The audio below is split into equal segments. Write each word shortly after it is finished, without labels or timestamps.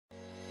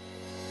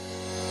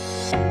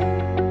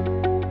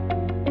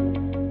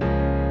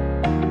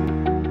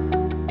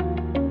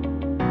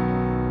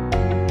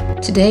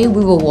Today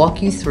we will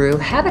walk you through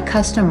how to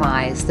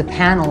customize the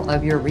panel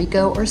of your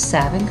Ricoh or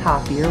Savin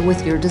copier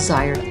with your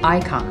desired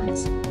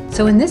icons.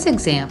 So in this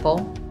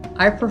example,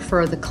 I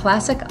prefer the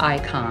classic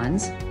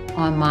icons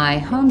on my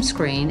home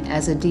screen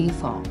as a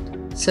default.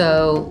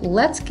 So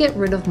let's get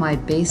rid of my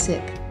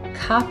basic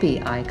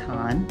copy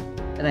icon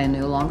that I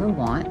no longer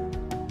want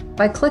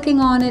by clicking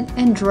on it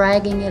and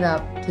dragging it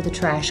up to the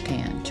trash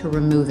can to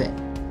remove it.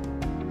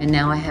 And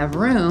now I have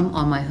room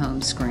on my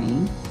home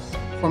screen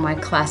for my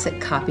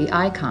classic copy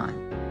icon.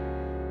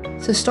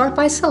 So start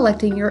by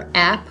selecting your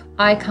app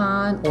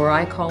icon, or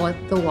I call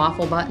it the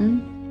waffle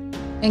button,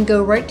 and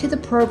go right to the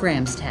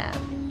Programs tab.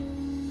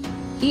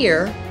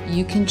 Here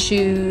you can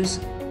choose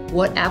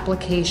what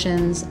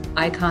applications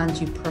icons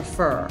you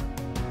prefer.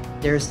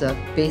 There's the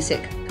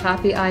basic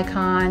copy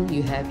icon,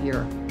 you have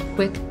your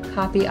quick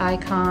copy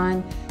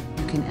icon,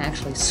 you can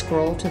actually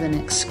scroll to the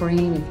next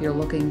screen if you're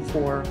looking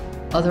for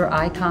other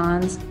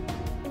icons.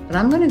 But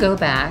I'm going to go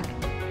back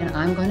and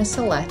I'm going to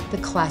select the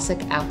classic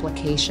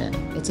application.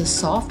 It's a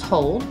soft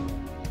hold,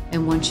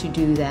 and once you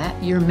do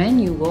that, your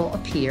menu will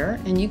appear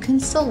and you can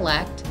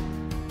select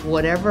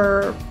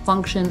whatever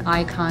function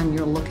icon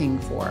you're looking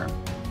for.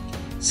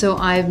 So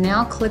I've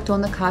now clicked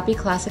on the Copy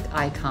Classic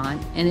icon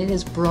and it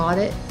has brought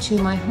it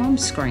to my home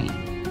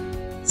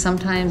screen.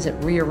 Sometimes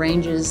it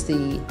rearranges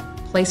the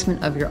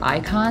placement of your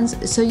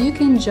icons, so you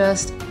can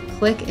just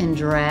click and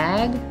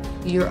drag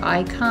your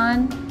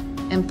icon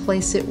and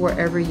place it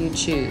wherever you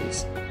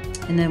choose.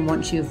 And then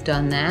once you've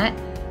done that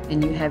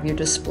and you have your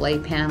display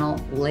panel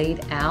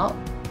laid out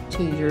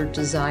to your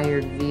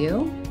desired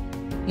view,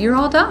 you're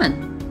all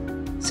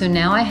done. So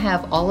now I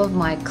have all of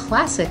my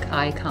classic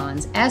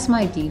icons as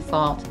my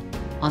default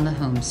on the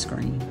home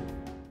screen.